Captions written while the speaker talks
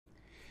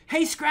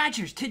Hey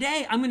Scratchers,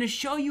 today I'm going to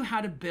show you how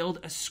to build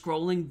a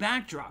scrolling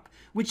backdrop,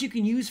 which you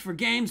can use for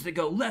games that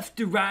go left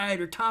to right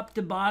or top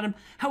to bottom.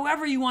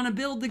 However you want to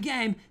build the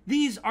game,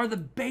 these are the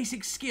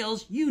basic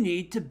skills you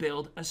need to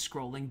build a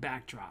scrolling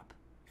backdrop.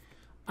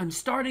 I'm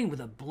starting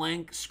with a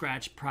blank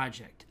Scratch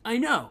project. I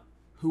know,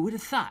 who would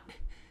have thought?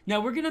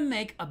 Now we're going to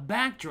make a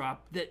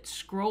backdrop that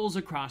scrolls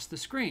across the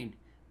screen,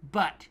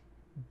 but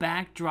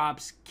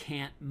backdrops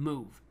can't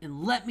move,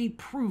 and let me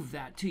prove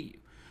that to you.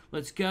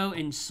 Let's go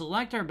and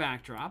select our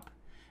backdrop,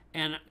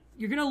 and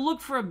you're going to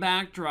look for a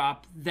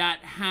backdrop that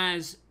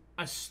has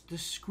the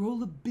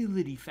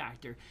scrollability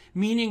factor,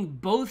 meaning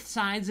both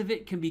sides of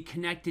it can be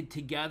connected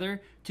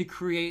together to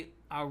create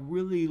a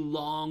really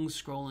long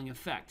scrolling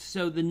effect.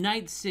 So the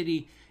Night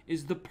City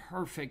is the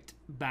perfect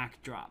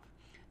backdrop.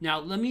 Now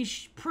let me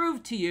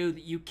prove to you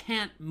that you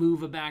can't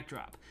move a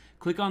backdrop.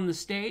 Click on the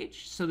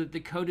stage so that the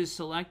code is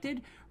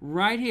selected.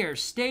 Right here,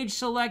 stage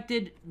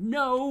selected,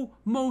 no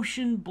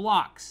motion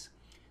blocks.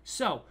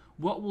 So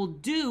what we'll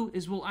do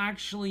is we'll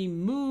actually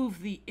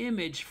move the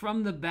image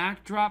from the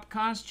backdrop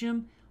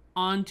costume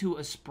onto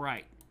a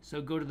sprite.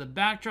 So go to the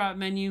backdrop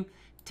menu,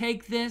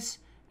 take this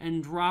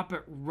and drop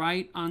it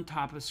right on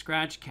top of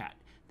Scratch Cat.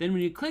 Then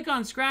when you click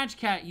on Scratch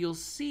Cat, you'll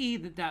see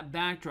that that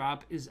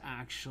backdrop is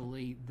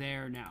actually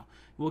there now.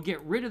 We'll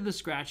get rid of the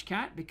Scratch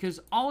Cat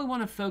because all we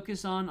want to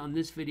focus on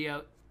this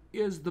video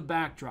is the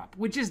backdrop,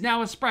 which is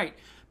now a sprite.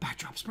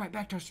 Backdrop, sprite,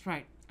 backdrop,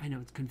 sprite. I know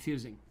it's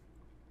confusing.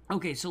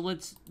 Okay, so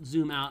let's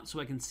zoom out so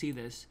I can see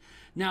this.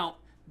 Now,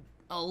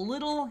 a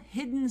little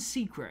hidden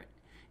secret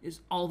is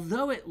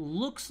although it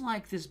looks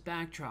like this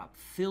backdrop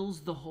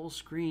fills the whole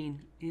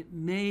screen, it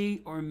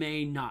may or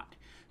may not.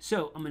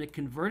 So I'm going to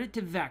convert it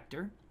to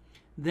vector.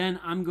 Then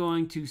I'm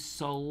going to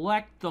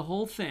select the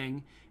whole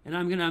thing, and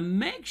I'm going to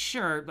make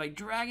sure, by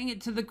dragging it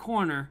to the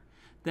corner,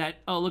 that,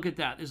 oh, look at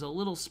that. There's a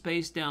little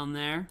space down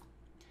there.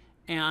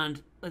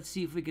 And let's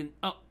see if we can,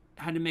 oh,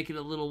 had to make it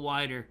a little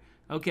wider.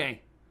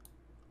 Okay.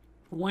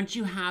 Once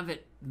you have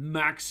it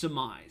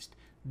maximized,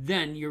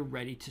 then you're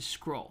ready to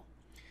scroll.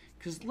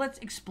 Because let's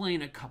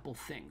explain a couple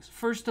things.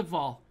 First of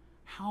all,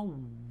 how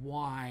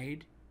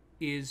wide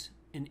is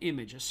an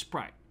image, a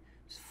sprite?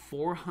 It's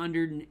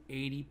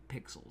 480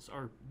 pixels,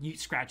 or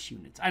Scratch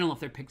units. I don't know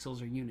if they're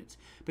pixels or units,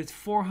 but it's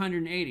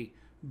 480.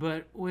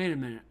 But wait a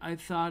minute, I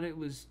thought it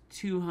was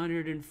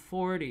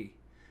 240.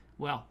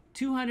 Well,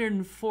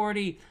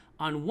 240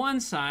 on one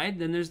side,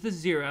 then there's the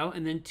 0,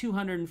 and then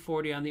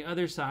 240 on the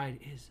other side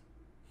is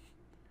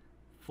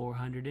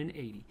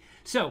 480.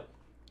 So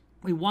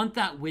we want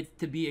that width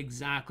to be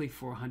exactly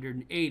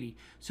 480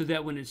 so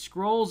that when it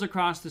scrolls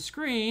across the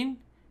screen,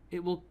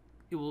 it will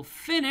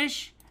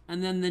finish,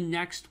 and then the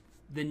next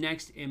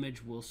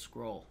image will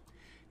scroll.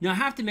 Now I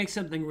have to make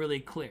something really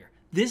clear.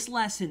 This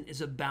lesson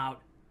is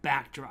about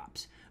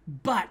backdrops,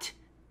 but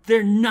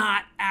they're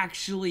not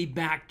actually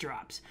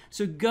backdrops.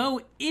 So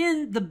go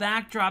in the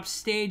backdrop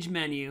stage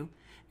menu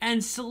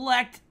and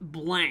select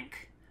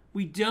blank.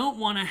 We don't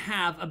want to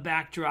have a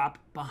backdrop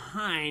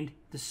behind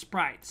the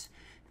sprites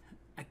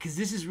because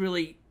this is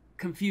really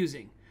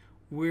confusing.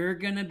 We're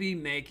going to be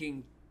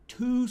making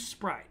two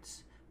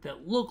sprites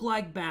that look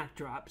like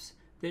backdrops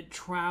that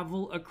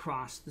travel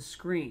across the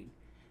screen.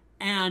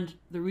 And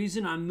the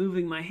reason I'm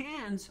moving my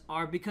hands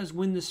are because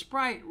when the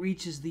sprite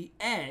reaches the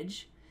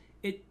edge,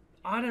 it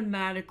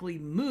automatically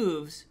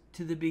moves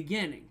to the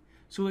beginning.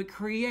 So it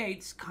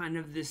creates kind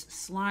of this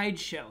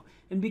slideshow.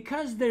 And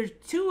because there's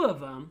two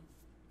of them,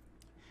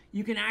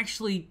 you can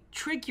actually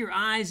trick your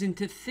eyes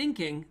into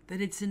thinking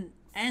that it's an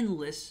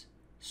endless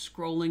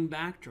scrolling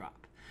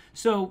backdrop.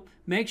 So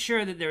make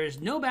sure that there is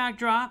no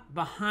backdrop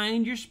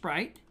behind your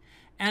sprite,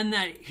 and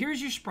that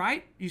here's your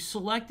sprite. You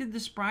selected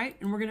the sprite,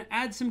 and we're going to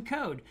add some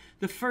code.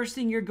 The first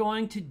thing you're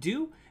going to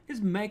do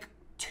is make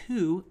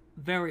two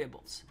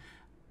variables.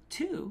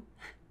 Two?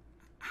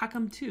 How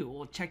come two?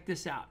 Well, check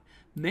this out.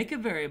 Make a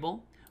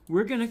variable.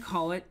 We're going to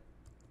call it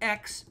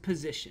X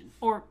position,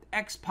 or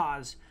X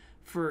pause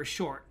for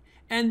short.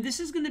 And this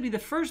is going to be the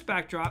first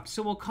backdrop,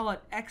 so we'll call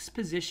it X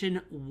position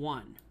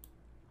 1.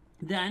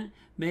 Then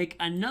make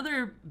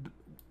another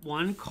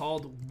one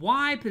called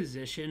Y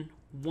position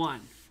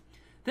 1.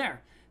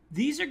 There.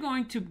 These are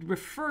going to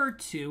refer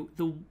to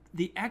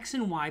the X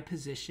and Y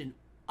position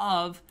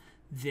of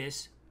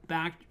this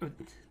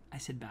I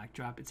said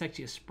backdrop. It's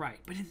actually a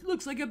sprite, but it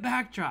looks like a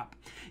backdrop.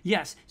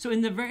 Yes, so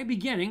in the very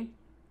beginning,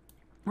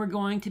 we're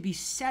going to be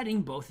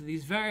setting both of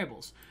these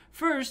variables.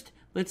 First,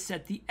 let's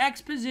set the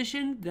X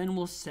position, then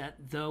we'll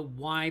set the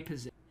Y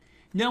position.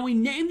 Now we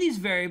name these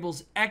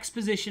variables X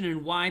position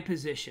and Y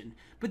position,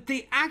 but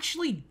they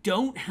actually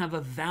don't have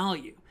a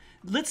value.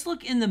 Let's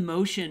look in the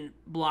motion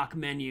block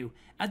menu.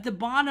 At the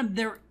bottom,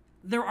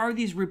 there are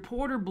these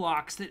reporter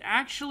blocks that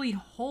actually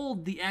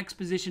hold the X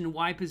position and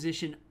Y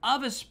position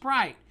of a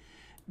sprite,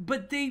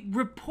 but they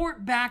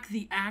report back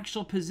the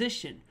actual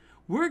position.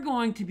 We're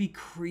going to be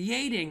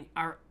creating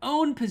our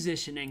own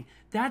positioning.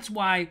 That's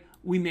why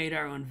we made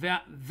our own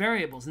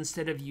variables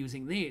instead of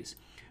using these.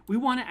 we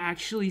want to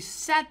actually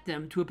set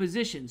them to a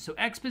position. So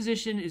X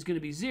position is going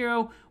to be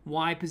 0,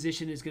 Y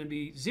position is going to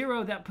be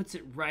 0. That puts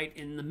it right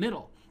in the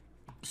middle.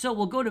 So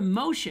we'll go to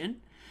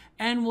motion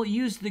and we'll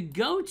use the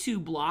go to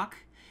block,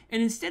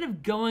 and instead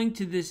of going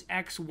to this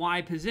X,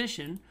 Y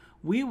position,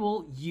 we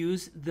will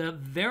use the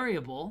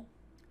variable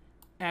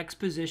X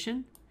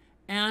position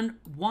and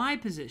Y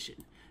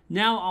position.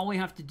 Now all we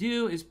have to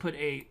do is put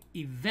a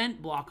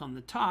event block on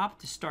the top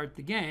to start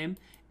the game,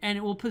 and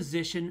it will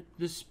position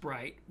the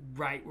sprite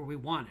right where we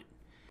want it.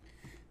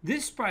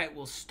 This sprite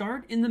will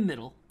start in the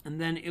middle and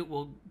then it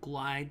will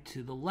glide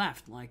to the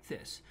left like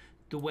this.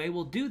 The way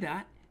we'll do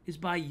that is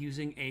by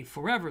using a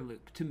forever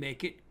loop to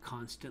make it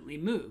constantly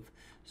move.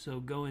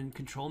 So go in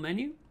control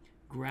menu,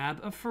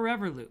 grab a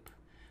forever loop.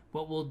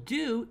 What we'll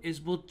do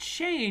is we'll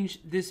change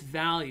this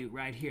value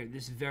right here,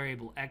 this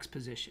variable X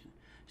position.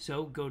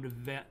 So go to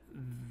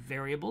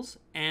variables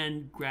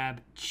and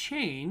grab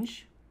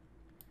change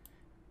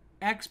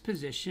X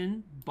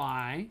position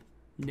by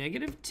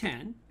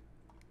 -10,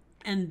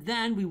 and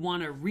then we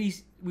want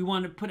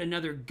to put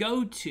another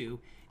go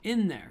to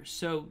in there.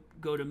 So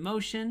go to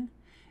motion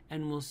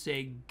and we'll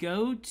say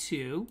go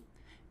to,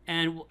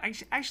 and we'll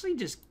actually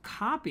just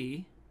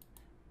copy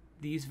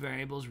these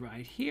variables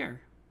right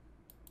here.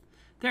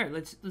 There,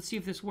 let's see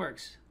if this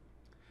works.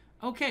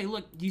 Okay,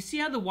 look, do you see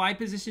how the Y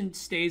position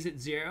stays at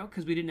 0?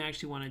 Because we didn't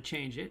actually want to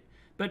change it.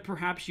 But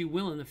perhaps you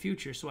will in the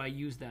future, so I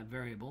use that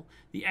variable.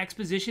 The X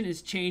position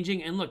is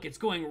changing, and look, it's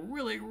going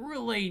really,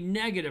 really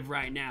negative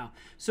right now.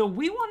 So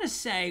we want to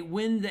say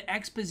when the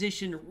X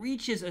position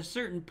reaches a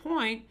certain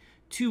point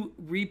to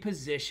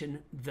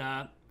reposition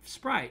the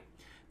sprite.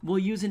 We'll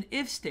use an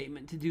if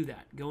statement to do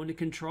that. Go into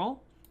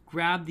control,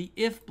 grab the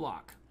if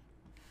block.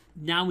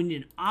 Now we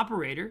need an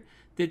operator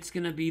that's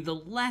going to be the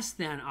less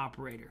than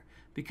operator,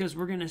 because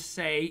we're going to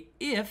say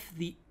if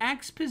the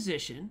X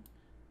position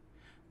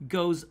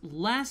goes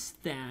less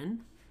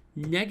than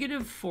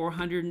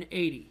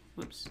 -480.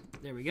 Whoops,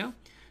 there we go.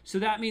 So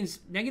that means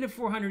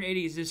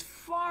 -480 is as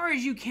far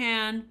as you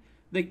can.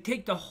 Like,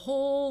 take the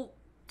whole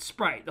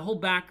sprite, the whole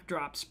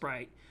backdrop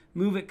sprite,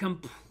 move it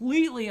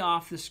completely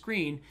off the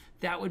screen.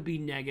 That would be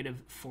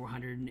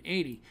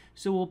 -480.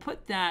 So we'll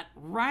put that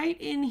right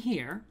in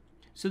here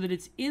so that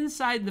it's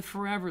inside the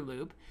forever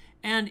loop.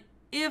 And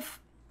if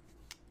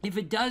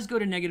it does go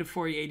to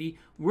 -480,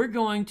 we're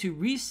going to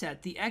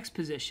reset the X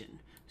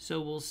position. So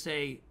we'll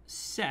say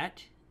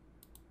set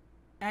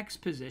X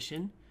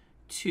position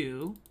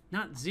to,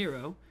 not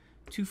 0,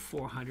 to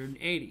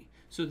 480.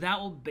 So that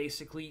will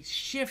basically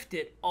shift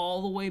it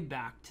all the way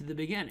back to the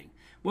beginning.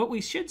 What we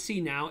should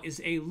see now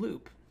is a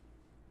loop.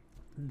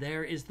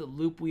 There is the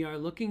loop we are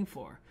looking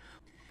for.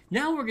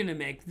 Now we're going to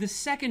make the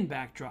second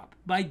backdrop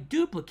by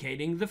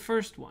duplicating the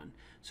first one.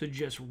 So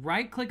just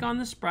right click on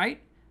the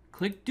sprite,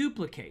 click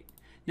duplicate.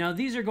 Now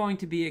these are going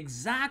to be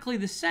exactly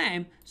the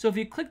same, so if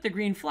you click the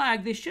green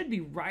flag, they should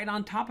be right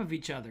on top of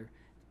each other.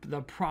 But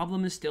the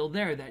problem is still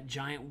there, that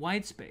giant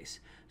white space.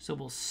 So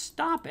we'll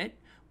stop it,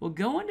 we'll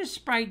go into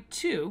sprite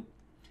 2,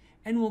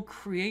 and we'll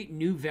create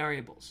new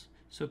variables.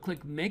 So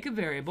click make a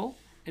variable,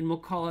 and we'll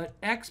call it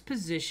X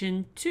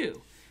position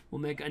 2. We'll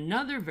make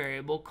another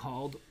variable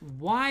called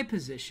Y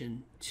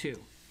position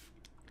 2.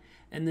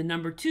 And the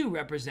number 2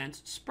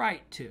 represents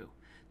sprite 2.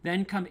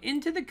 Then come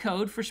into the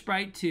code for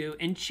sprite 2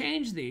 and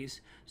change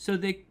these so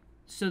that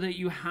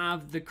you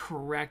have the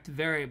correct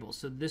variable.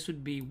 So this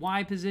would be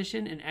Y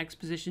position and X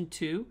position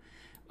 2.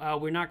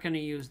 We're not going to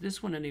use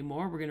this one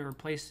anymore. We're going to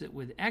replace it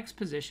with X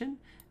position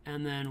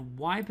and then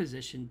Y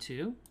position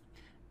 2.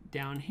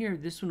 Down here,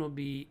 this one will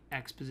be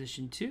X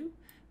position 2.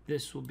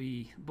 This will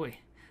be, boy,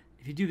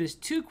 if you do this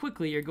too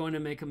quickly, you're going to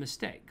make a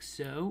mistake.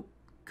 So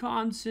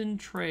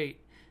concentrate.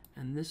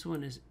 And this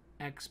one is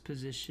X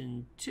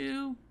position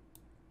 2.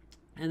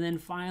 And then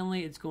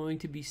finally, it's going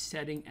to be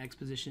setting X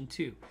position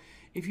 2.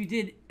 If you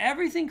did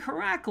everything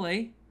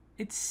correctly,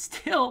 it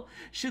still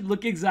should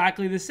look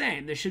exactly the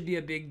same. There should be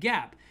a big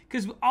gap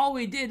because all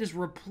we did is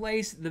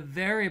replace the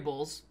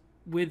variables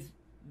with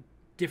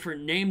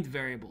different named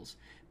variables,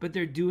 but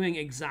they're doing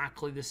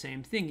exactly the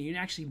same thing. You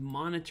can actually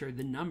monitor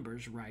the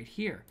numbers right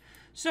here.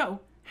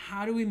 So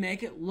how do we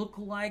make it look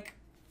like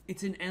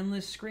it's an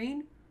endless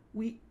screen?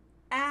 We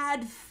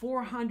add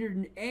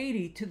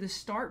 480 to the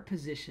start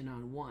position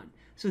on one.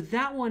 So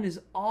that one is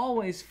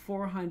always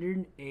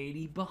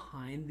 480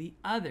 behind the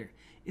other.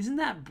 Isn't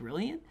that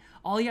brilliant?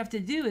 All you have to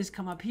do is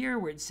come up here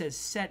where it says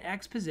set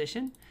X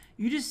position.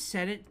 You just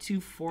set it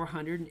to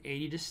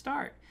 480 to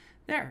start.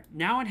 There,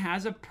 now it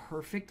has a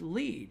perfect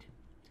lead.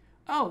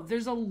 Oh,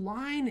 there's a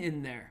line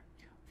in there.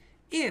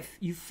 If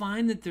you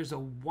find that there's a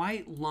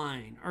white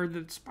line or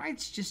the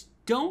sprites just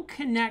don't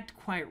connect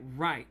quite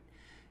right,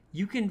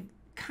 you can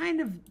kind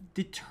of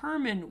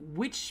determine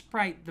which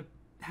sprite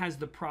has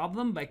the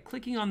problem by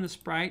clicking on the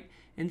sprite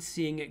and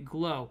seeing it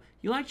glow.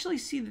 You'll actually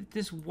see that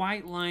this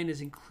white line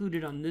is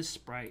included on this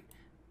sprite,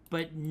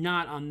 but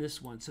not on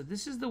this one. So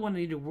this is the one I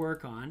need to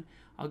work on.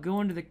 I'll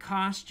go into the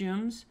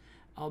costumes.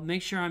 I'll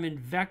make sure I'm in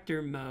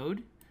vector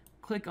mode.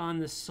 Click on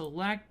the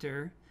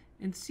selector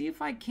and see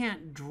if I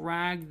can't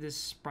drag this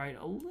sprite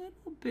a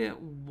little bit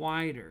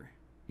wider.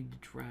 Need to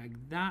drag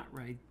that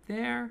right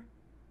there.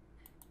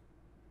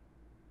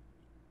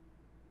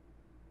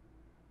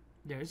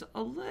 There's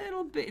a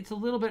little bit, it's a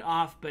little bit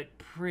off, but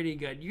pretty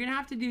good. You're gonna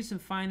have to do some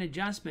fine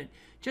adjustment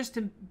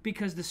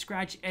because the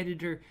Scratch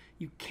editor,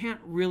 you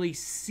can't really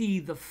see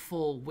the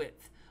full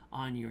width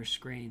on your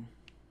screen.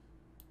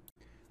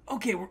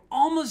 Okay, we're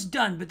almost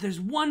done, but there's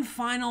one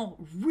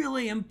final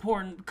really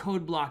important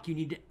code block you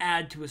need to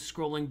add to a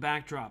scrolling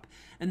backdrop,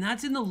 and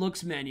that's in the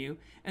looks menu,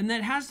 and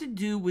that has to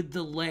do with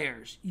the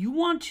layers. You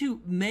want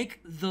to make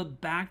the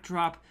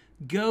backdrop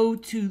go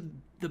to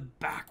the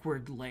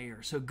backward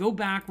layer. So go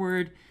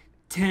backward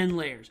 10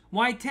 layers.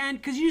 Why 10?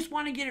 Because you just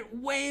want to get it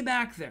way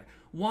back there.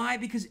 Why?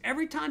 Because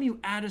every time you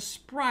add a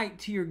sprite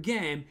to your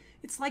game,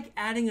 it's like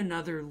adding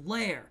another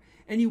layer.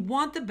 And you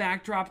want the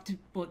backdrop to,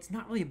 well, it's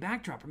not really a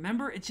backdrop.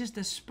 Remember, it's just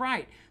a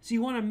sprite. So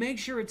you want to make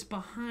sure it's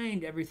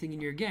behind everything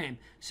in your game.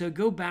 So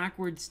go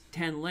backwards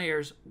 10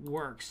 layers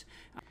works.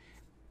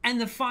 And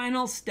the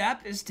final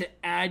step is to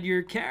add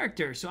your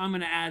character. So I'm going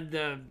to add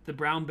the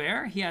brown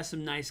bear. He has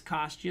some nice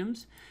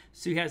costumes.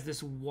 So he has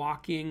this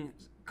walking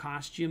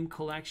costume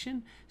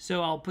collection.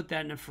 So I'll put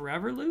that in a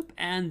forever loop,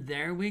 and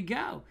there we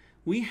go.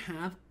 We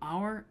have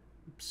our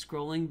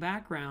scrolling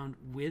background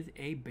with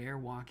a bear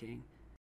walking.